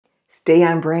Stay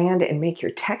on brand and make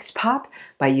your text pop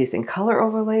by using color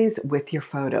overlays with your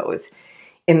photos.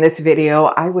 In this video,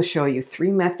 I will show you 3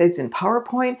 methods in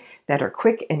PowerPoint that are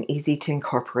quick and easy to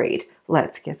incorporate.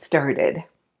 Let's get started.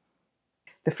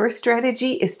 The first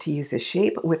strategy is to use a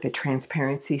shape with a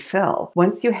transparency fill.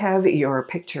 Once you have your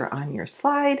picture on your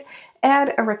slide,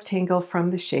 add a rectangle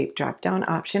from the shape drop-down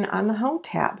option on the Home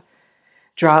tab.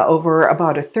 Draw over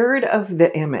about a third of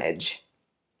the image.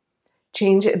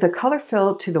 Change the color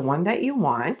fill to the one that you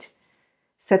want.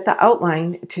 Set the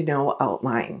outline to no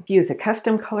outline. If you use a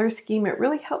custom color scheme, it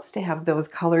really helps to have those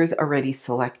colors already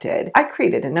selected. I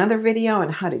created another video on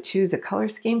how to choose a color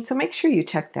scheme, so make sure you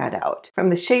check that out. From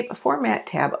the Shape Format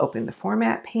tab, open the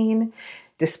Format pane,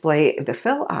 display the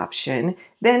fill option,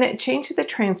 then change the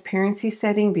transparency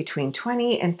setting between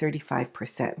 20 and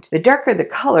 35%. The darker the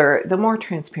color, the more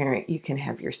transparent you can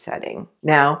have your setting.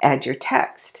 Now add your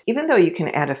text. Even though you can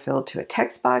add a fill to a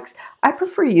text box, I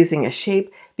prefer using a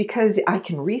shape because I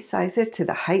can resize it to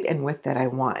the height and width that I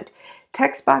want.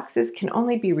 Text boxes can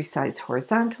only be resized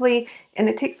horizontally, and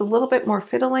it takes a little bit more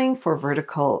fiddling for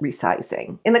vertical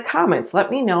resizing. In the comments,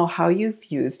 let me know how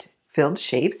you've used filled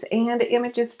shapes and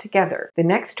images together. The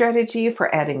next strategy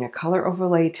for adding a color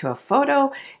overlay to a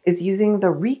photo is using the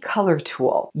Recolor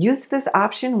tool. Use this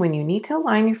option when you need to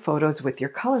align your photos with your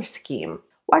color scheme.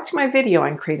 Watch my video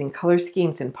on creating color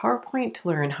schemes in PowerPoint to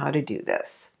learn how to do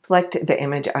this. Select the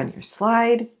image on your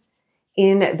slide.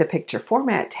 In the Picture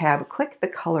Format tab, click the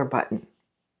Color button.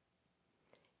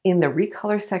 In the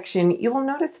Recolor section, you will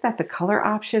notice that the color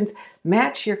options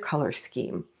match your color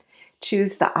scheme.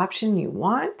 Choose the option you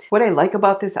want. What I like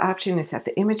about this option is that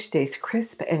the image stays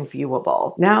crisp and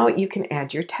viewable. Now you can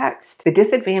add your text. The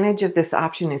disadvantage of this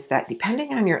option is that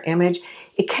depending on your image,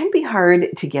 it can be hard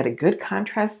to get a good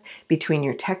contrast between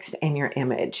your text and your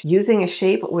image. Using a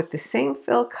shape with the same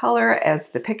fill color as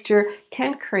the picture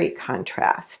can create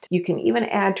contrast. You can even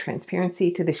add transparency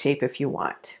to the shape if you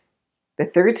want. The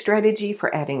third strategy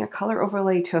for adding a color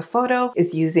overlay to a photo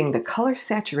is using the color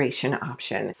saturation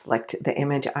option. Select the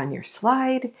image on your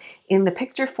slide. In the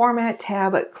Picture Format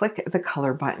tab, click the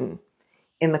Color button.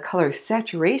 In the Color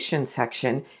Saturation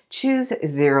section, choose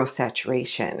Zero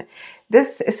Saturation.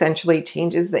 This essentially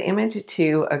changes the image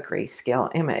to a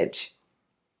grayscale image.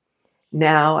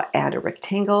 Now add a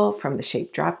rectangle from the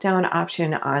Shape drop-down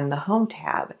option on the Home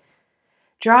tab.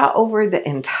 Draw over the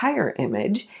entire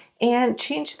image and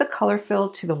change the color fill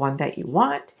to the one that you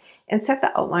want and set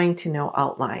the outline to no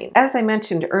outline. As I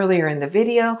mentioned earlier in the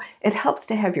video, it helps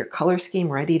to have your color scheme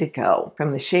ready to go.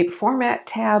 From the Shape Format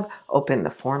tab, open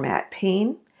the Format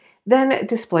pane, then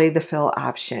display the fill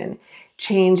option.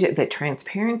 Change the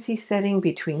transparency setting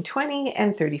between 20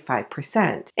 and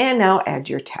 35%. And now add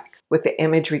your text. With the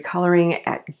image recoloring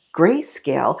at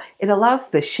grayscale, it allows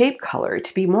the shape color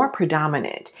to be more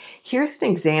predominant. Here's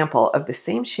an example of the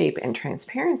same shape and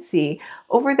transparency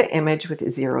over the image with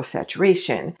zero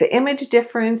saturation. The image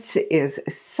difference is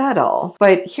subtle,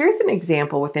 but here's an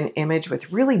example with an image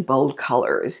with really bold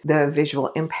colors. The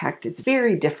visual impact is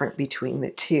very different between the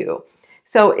two.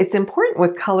 So it's important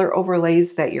with color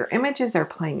overlays that your images are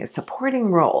playing a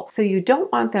supporting role, so you don't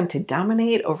want them to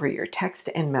dominate over your text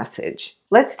and message.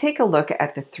 Let's take a look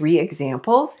at the 3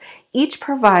 examples. Each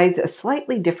provides a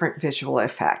slightly different visual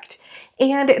effect,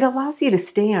 and it allows you to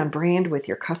stay on brand with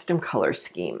your custom color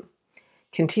scheme.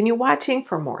 Continue watching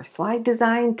for more slide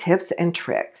design tips and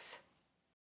tricks.